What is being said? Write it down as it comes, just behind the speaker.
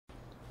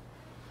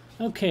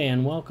Okay,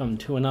 and welcome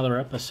to another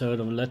episode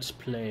of Let's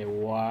Play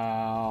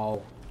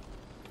WoW.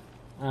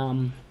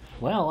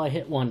 Well, I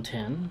hit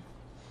 110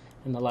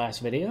 in the last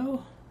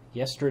video,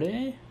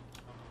 yesterday.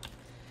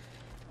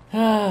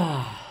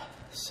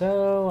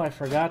 So, I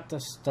forgot to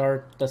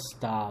start the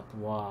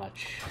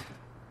stopwatch.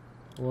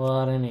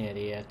 What an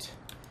idiot.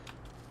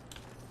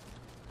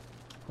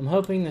 I'm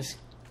hoping this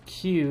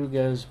queue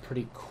goes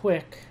pretty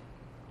quick.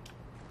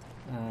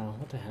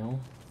 What the hell?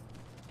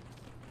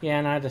 Yeah,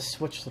 and I had to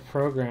switch the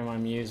program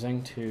I'm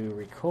using to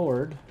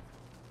record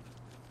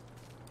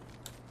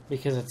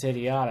because it's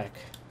idiotic.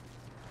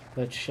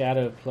 But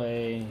Shadow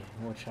Play,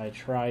 which I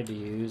tried to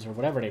use, or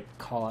whatever they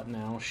call it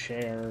now,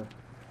 Share,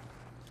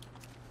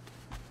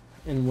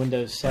 in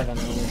Windows 7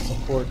 only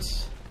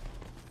supports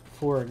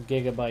 4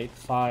 gigabyte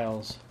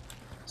files.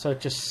 So it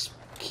just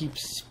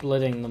keeps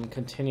splitting them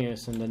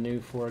continuous into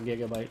new 4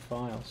 gigabyte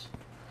files.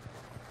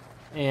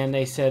 And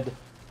they said,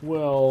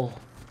 well,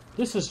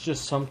 this is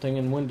just something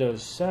in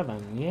Windows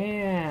 7.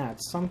 Yeah,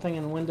 it's something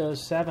in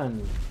Windows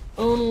 7.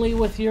 Only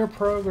with your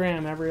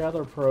program. Every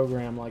other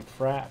program, like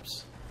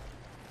Fraps,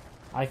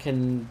 I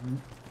can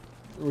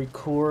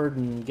record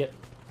and get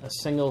a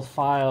single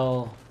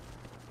file.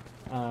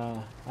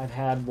 I've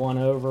had one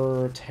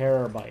over a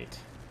terabyte.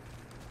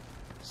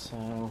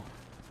 So,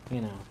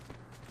 you know.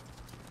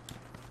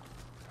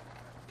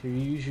 If you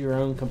use your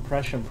own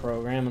compression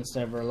program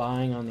instead of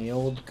relying on the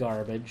old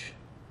garbage.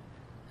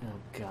 Oh,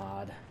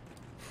 God.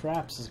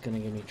 Fraps is going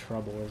to give me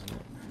trouble, isn't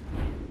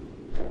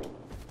it?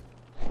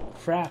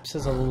 Fraps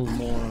is a little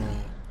more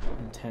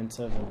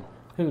intensive, and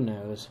who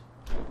knows.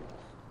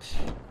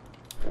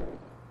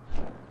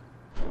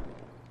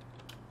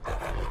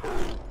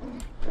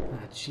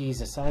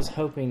 Jesus, I was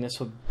hoping this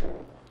would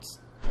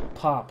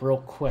pop real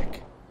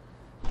quick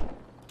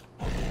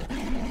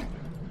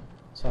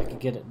so I could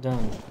get it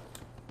done.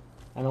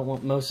 I don't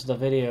want most of the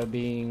video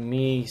being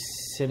me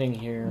sitting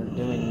here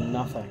doing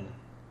nothing.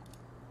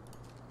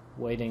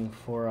 Waiting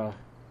for a...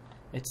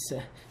 It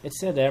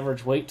said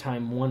average wait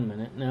time 1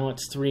 minute. Now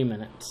it's 3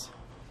 minutes.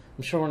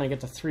 I'm sure when I get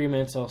to 3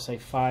 minutes, I'll say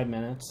 5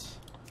 minutes.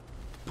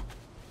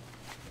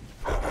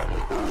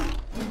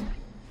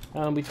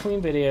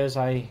 Between videos,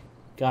 I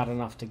got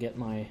enough to get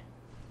my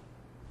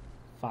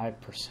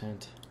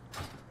 5%.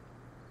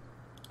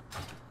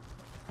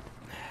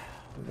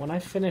 When I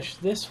finish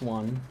this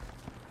one,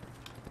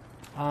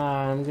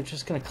 I'm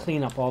just going to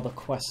clean up all the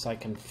quests I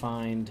can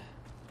find.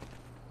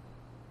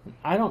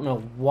 I don't know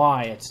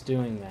why it's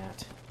doing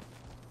that.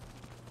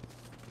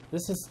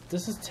 This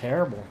is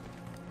terrible.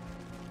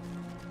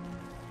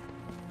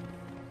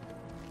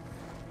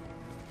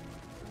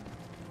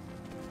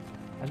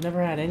 I've never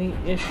had any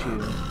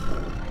issue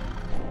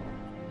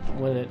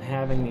with it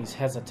having these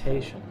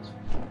hesitations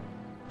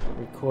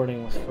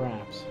recording with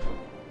Fraps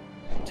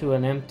to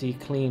an empty,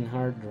 clean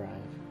hard drive.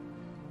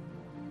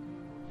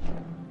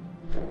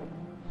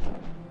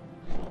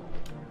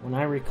 When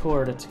I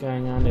record, it's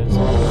going on to its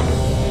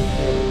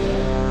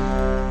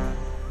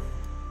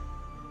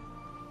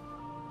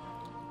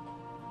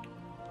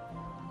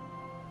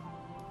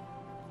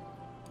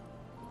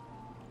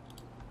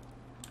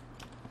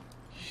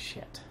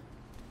Shit.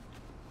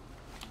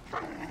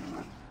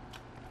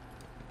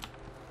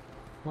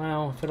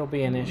 Well, if it'll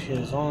be an issue,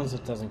 as long as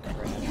it doesn't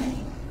crash.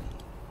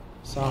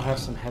 So I'll have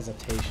some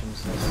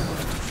hesitations.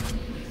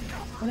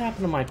 What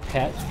happened to my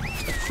pet?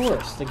 Of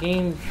course, the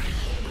game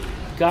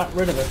got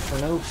rid of it for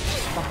no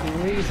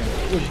fucking reason.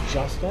 It was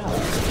just out.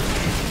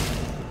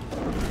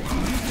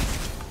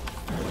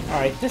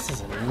 Alright, this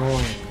is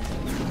annoying.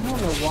 I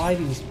don't know why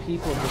these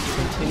people just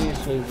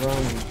continuously run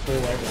and pull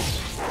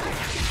everything.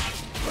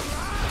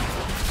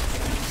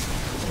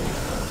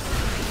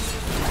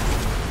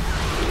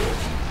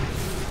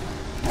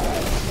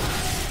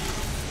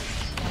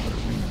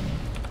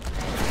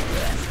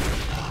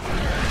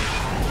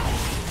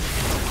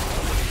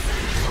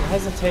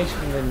 Hesitation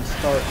didn't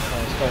start until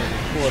I started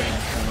recording,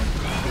 so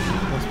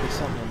it must be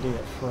something to do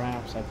with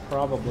Fraps. I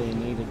probably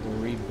needed to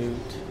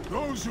reboot.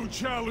 Those who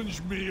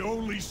challenge me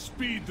only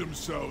speed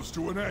themselves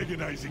to an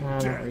agonizing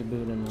death. Not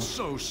reboot enough.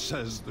 So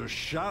says the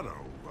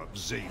shadow of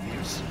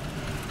Xavius.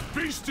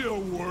 Be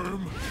still,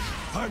 worm.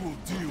 I will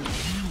deal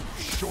with you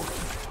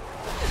shortly.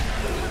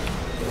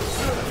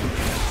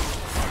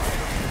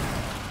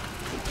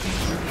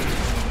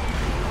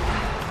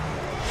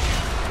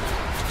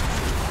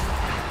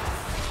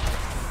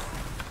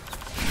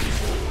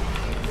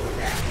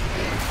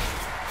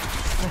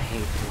 I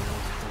hate doing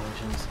those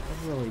dungeons. I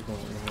really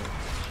don't know.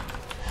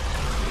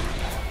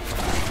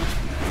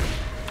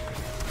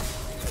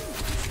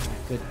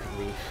 Good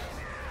grief.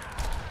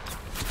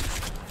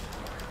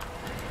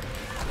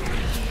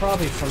 It's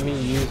probably from me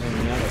using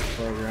the other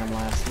program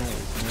last night.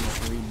 I have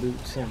to reboot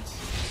since.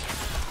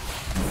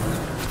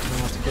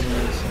 Now it's giving me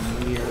some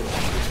weird...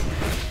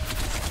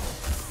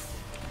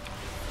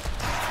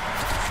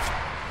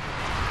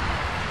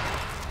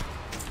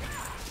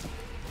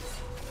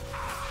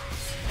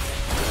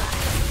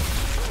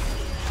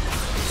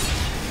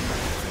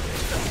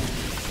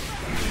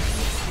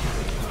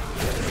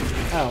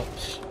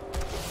 Ouch.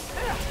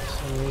 For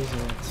some reason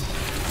it's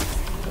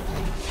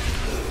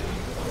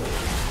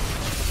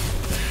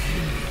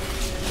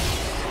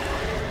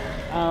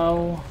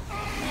Oh,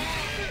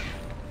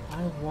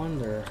 I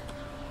wonder.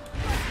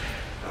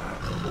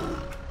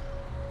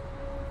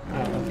 Oh,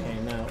 okay,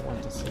 now it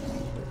went to 60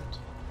 hertz.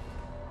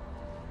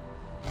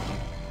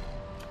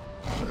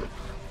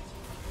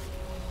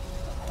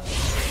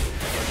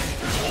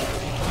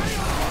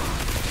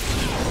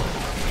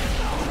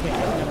 Yeah,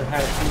 I've never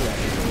had it do that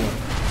before.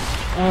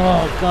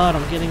 Oh god,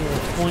 I'm getting to the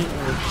point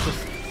where it's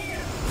just...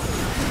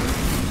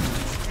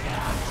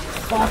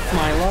 Fuck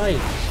my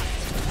life!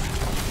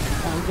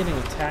 I'm getting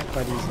attacked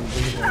by these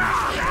invisible... I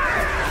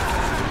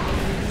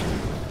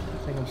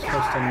think I'm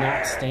supposed to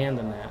not stand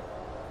in that.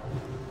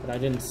 But I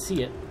didn't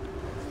see it,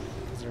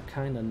 because they're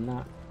kind of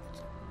not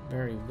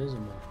very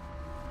visible.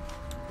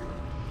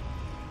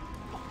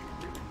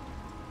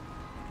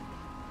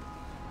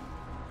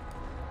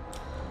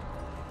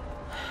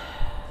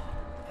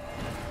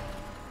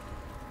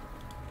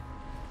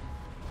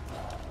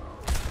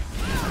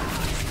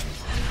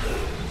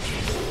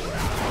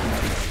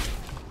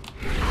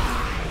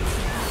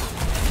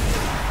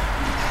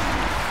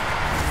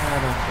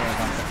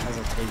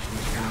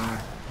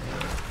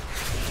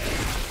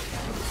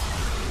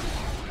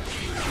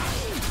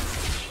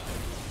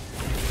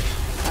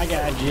 I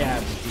got a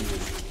job to do.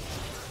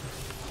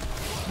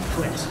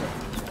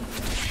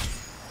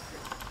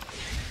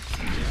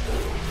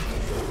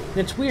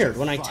 It's weird,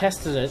 when I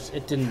tested it,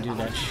 it didn't do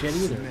that shit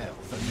either.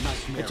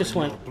 It just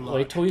went,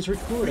 wait till he's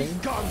recording.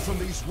 Then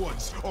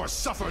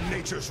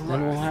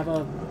we'll have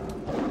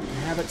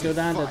it go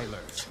down to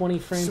 20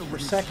 frames per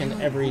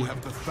second every like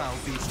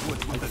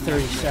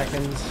 30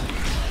 seconds.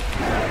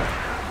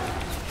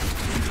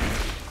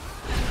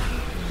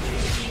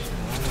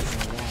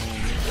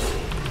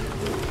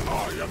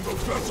 I am the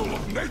vessel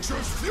of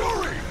nature's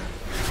fury!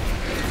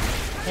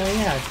 Oh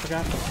yeah, I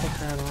forgot to put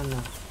that on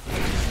the...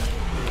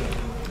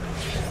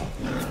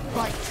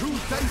 By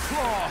tooth and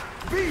claw,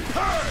 be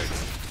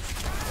purged!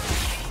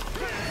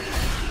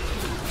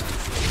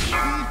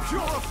 Be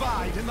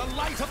purified in the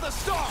light of the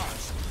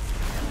stars!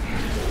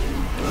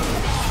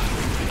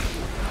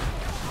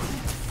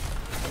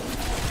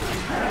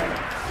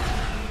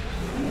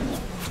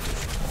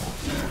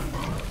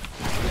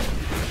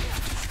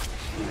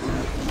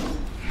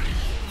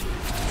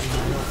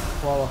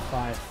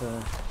 Qualify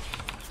for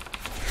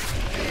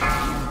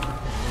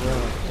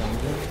heroic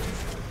dungeon.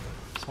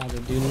 That's how to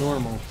do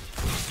normal.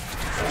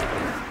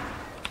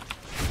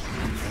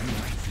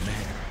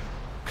 Nightmare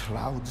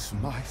clouds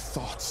my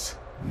thoughts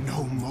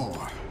no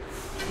more.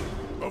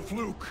 A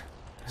fluke.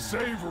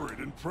 Savor it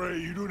and pray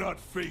you do not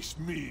face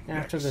me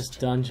After next. this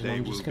dungeon,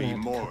 I'm just gonna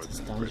have to cut this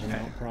dungeon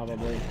out,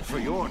 probably. For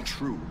your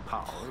true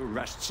power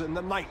rests in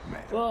the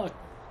nightmare. Fuck.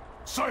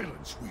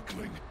 Silence,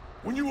 weakling.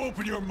 When you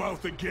open your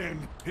mouth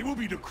again, it will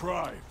be to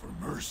cry for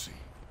mercy.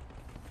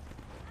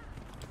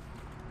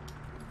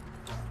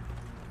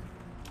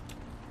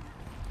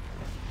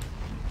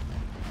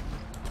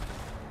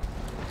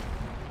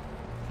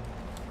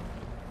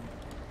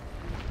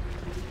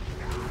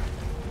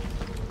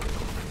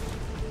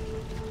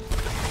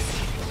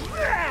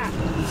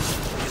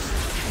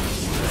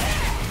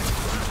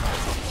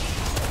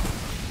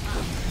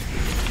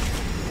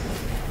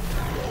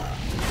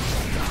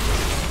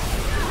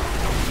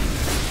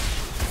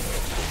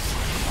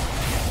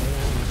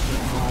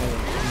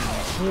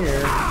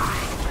 Here,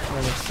 I've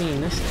never seen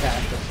this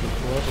tactic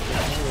before, but it's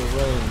never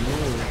really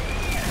new.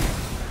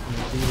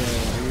 It'll be there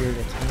a weird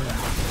attack.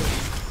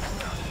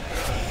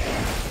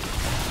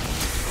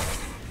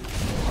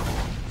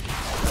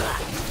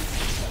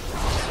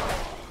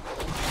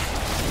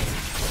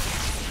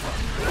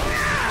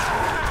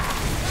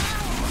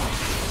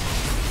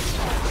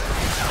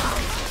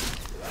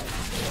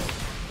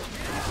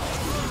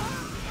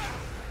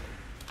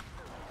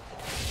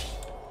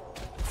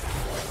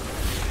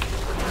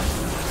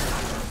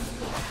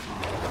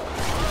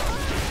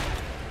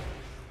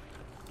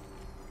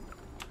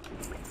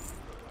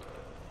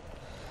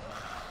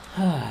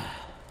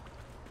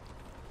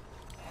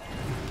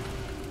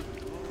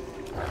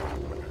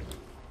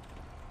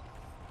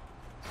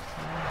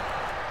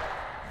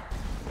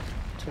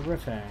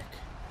 Terrific.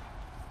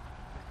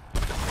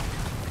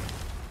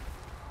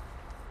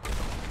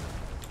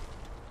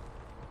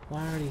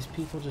 Why are these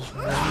people just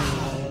running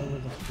all over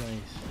the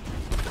place?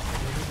 What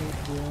are they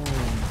doing?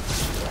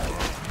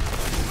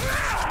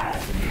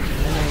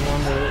 And I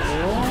wonder,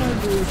 why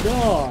do you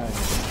die?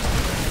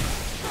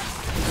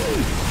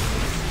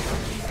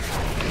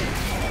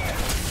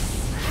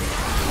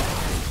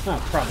 Well,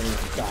 probably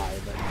won't die,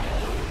 but...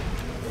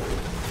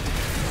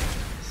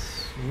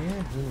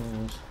 yeah, who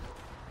knows?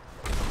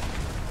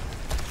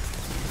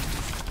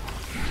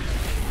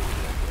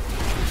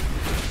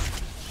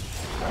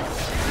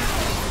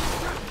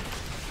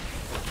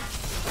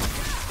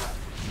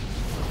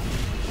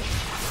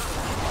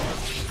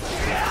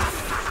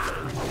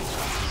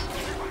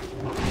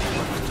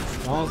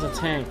 As long as the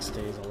tank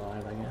stays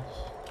alive, I guess.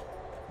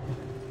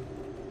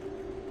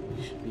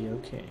 We should be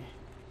okay.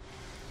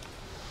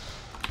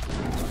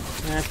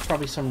 That's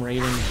probably some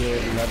raiding,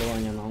 guild,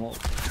 leveling, and all.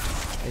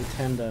 They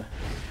tend to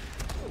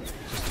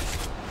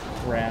just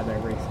grab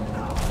everything.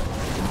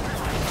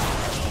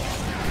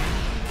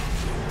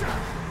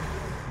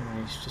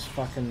 And he's just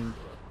fucking...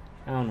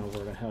 I don't know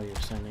where the hell you're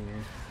sending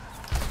her.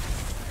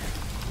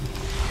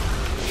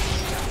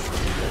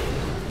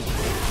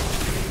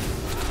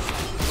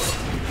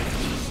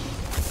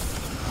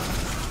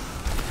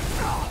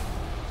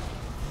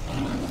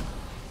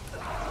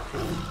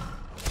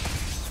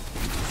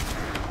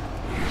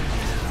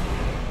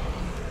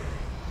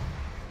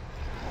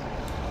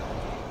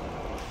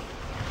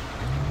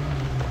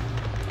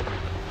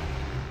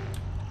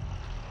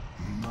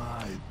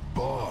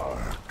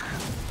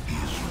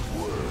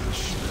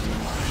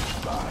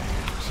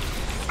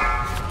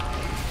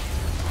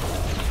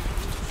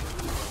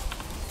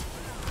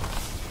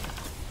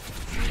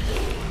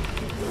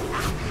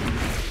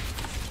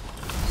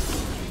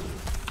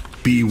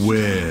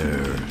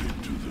 Beware.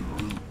 To the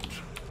root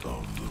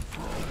of the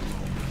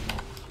problem.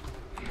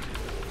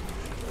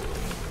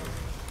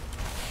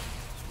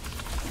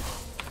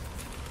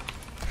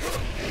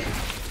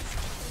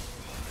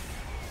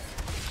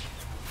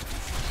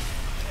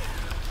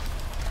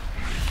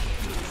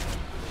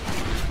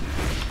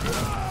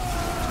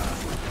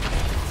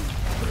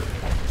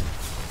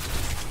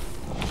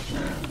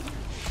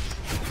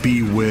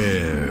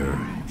 Beware.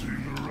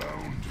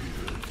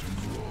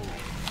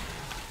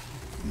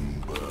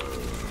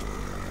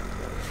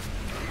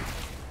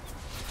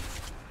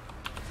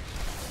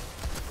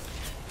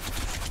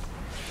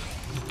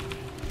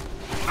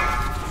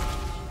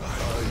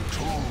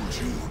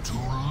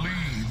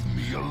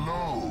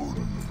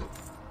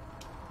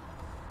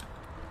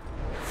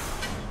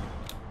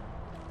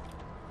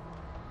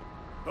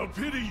 A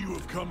pity you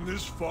have come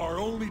this far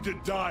only to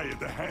die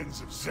at the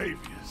hands of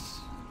Xavius.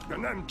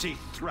 An empty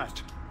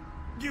threat.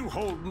 You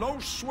hold no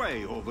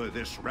sway over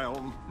this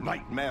realm,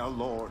 Nightmare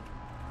Lord.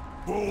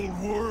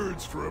 Bold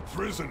words for a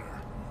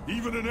prisoner.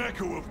 Even an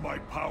echo of my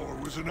power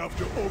was enough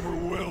to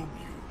overwhelm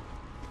you.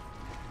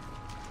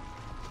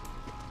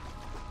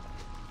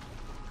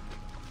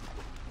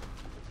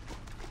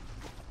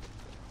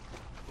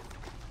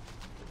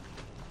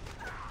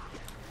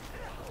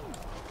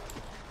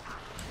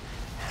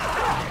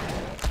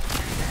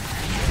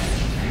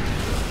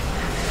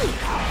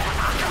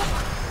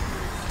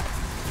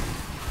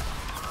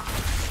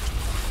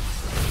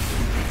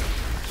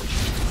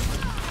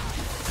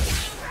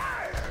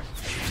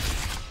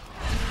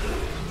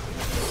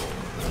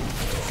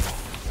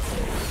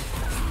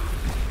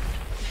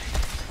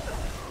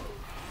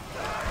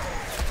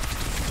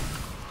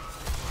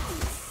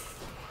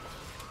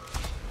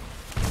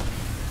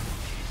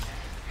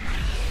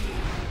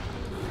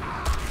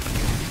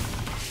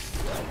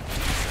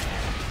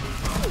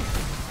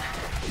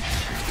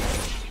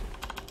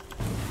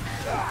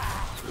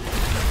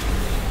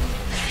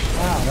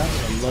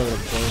 Load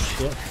of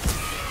bullshit.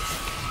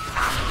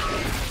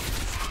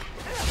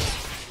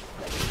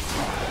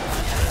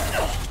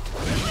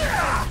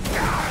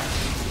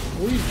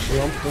 We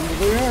jumped into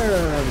the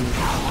air and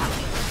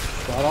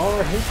got all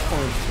our hit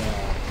points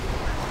back.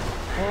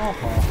 Ha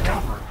ha ha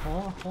ha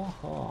ha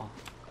ha.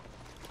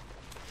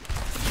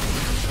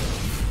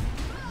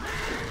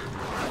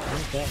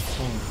 Ain't that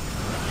fun?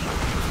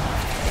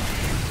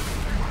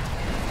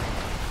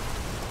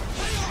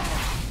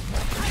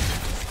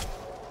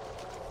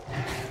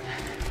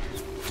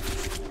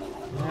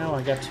 Now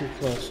I got too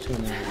close to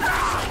him.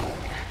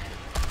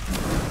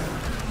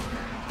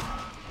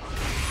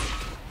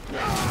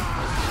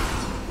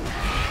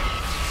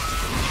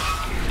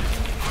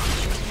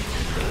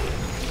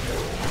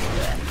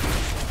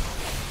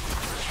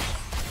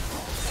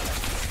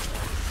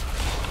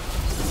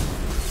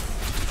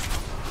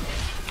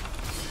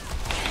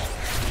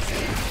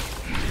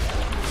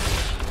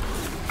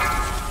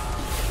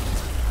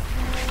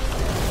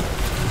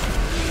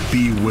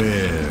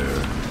 Beware.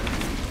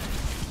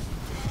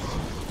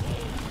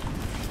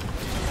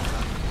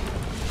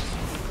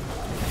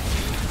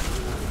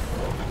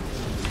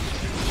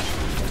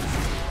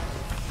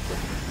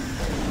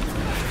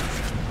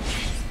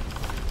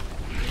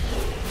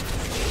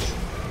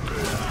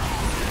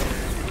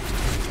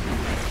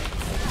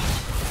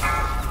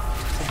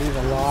 Be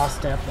the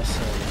lost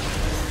episode.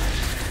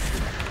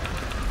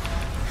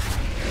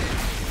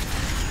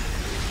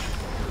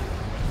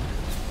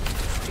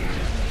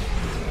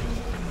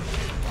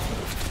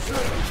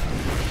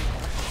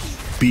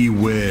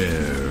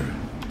 Beware.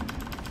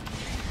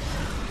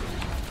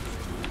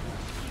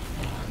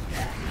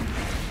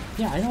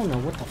 Yeah, I don't know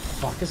what the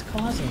fuck is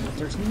causing it.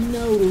 There's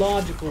no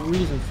logical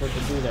reason for it to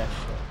do that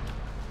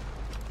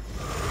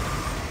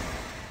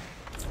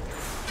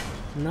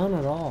shit. None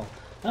at all.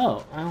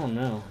 Oh, I don't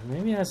know.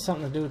 Maybe it has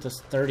something to do with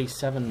this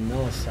 37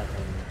 millisecond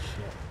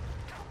shit.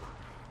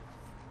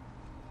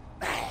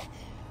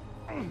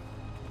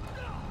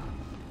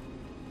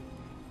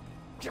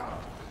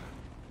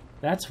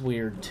 That's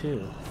weird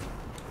too.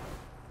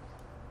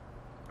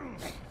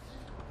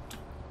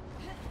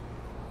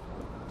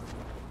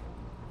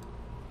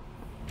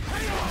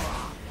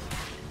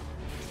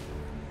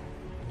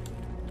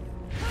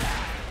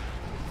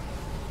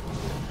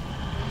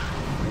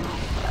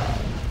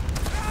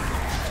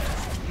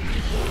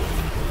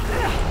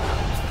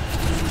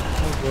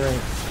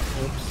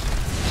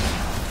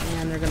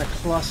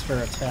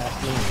 cluster attack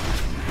me.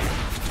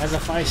 As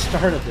if I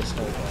started this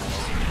whole battle.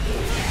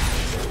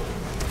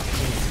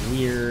 It's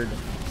weird.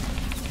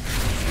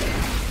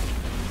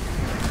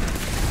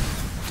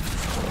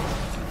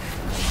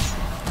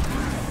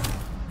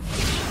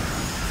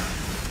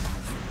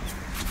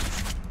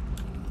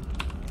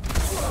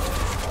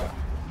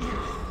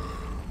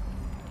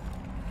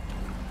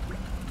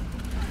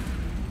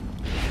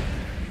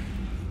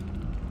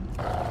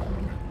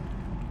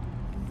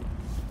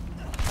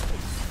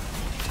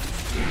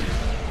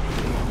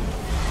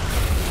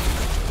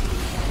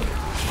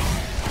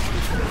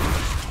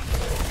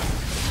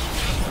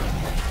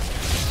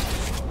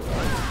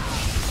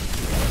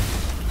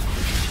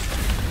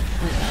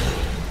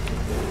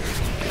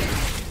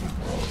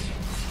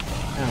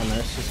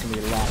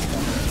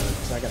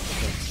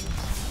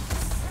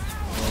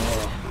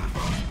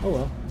 Oh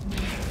well.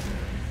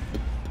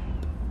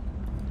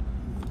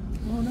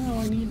 Oh no,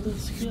 I need the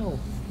skill.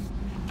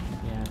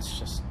 Yeah, it's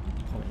just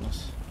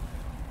pointless.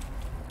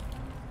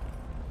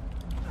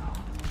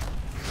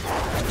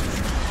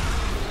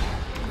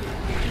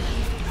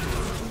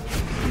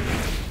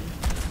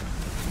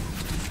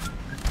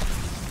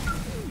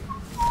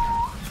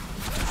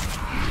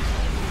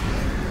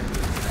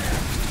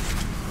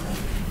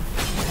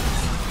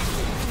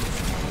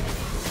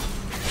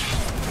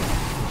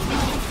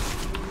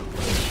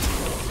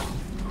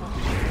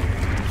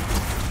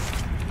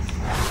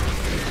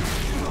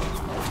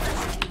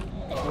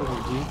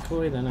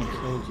 Then I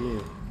killed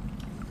you.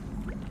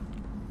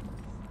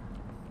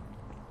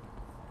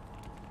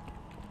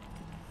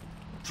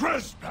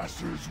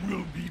 Trespassers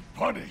will be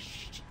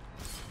punished.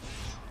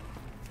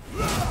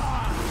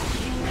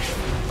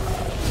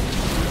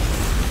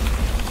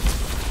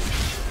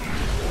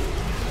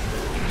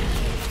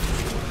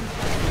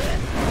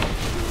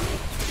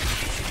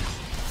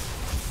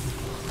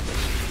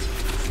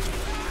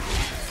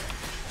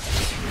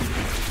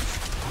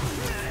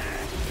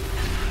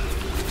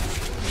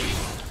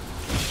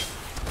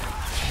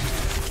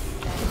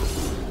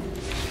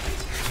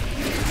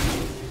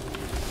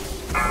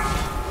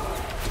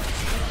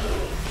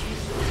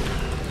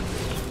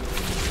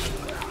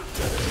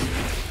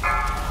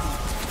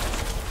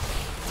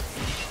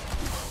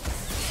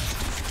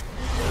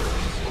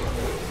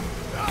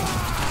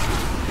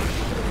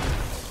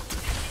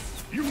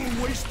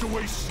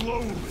 Away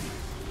slowly,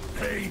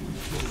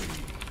 painfully.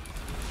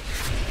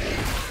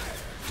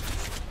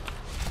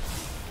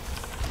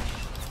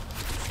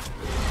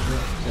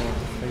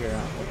 Figure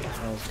out what the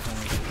hell's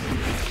coming.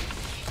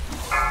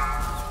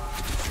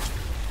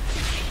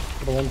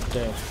 What do I want to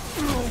do?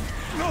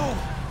 No!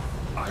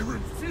 I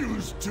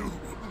refuse to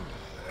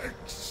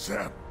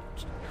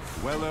accept.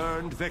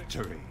 Well-earned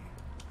victory.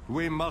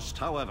 We must,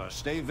 however,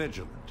 stay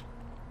vigilant.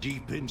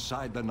 Deep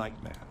inside the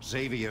nightmare,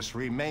 Xavius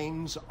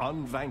remains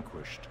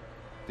unvanquished.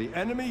 The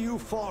enemy you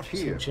fought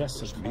here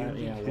was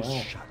merely his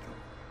shadow.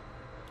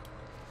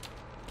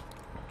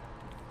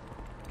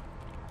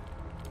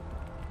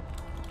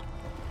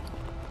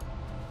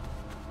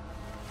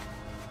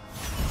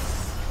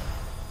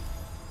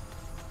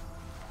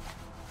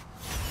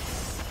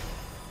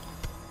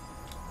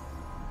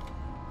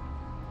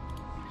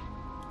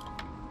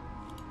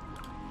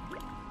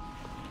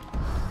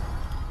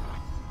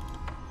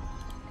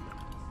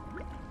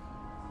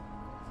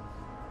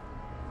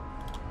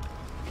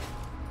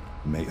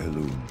 May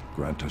Elune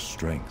grant us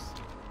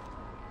strength.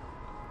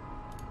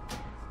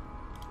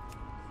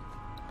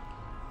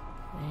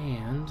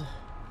 And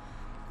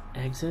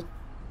exit.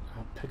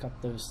 I'll pick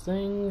up those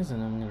things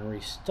and I'm going to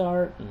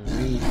restart and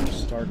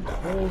restart the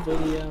whole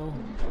video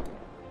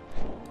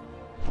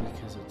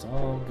because it's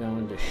all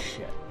going to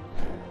shit.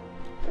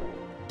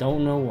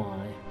 Don't know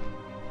why.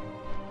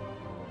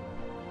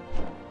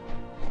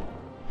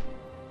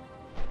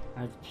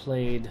 I've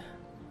played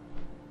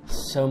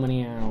so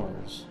many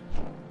hours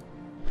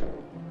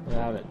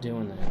without it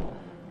doing that.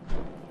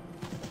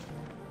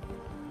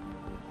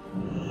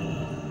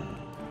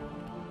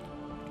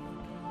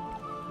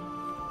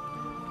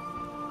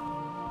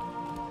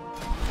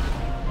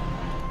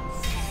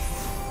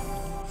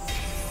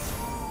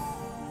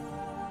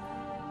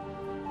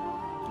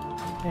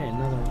 Okay,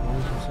 another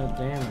 1%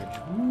 damage.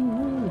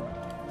 Woohoo!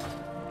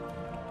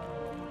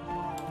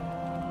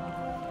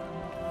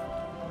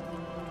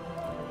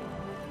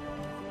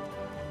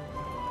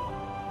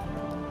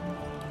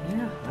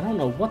 I don't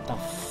know what the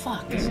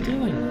fuck is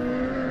doing.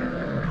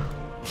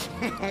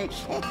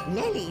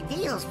 Many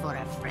deals for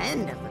a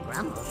friend of the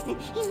Grumble.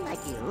 He's like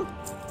you.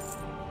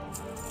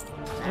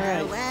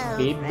 Alright, Well,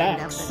 be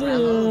back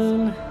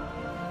soon.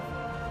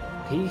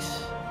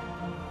 Peace.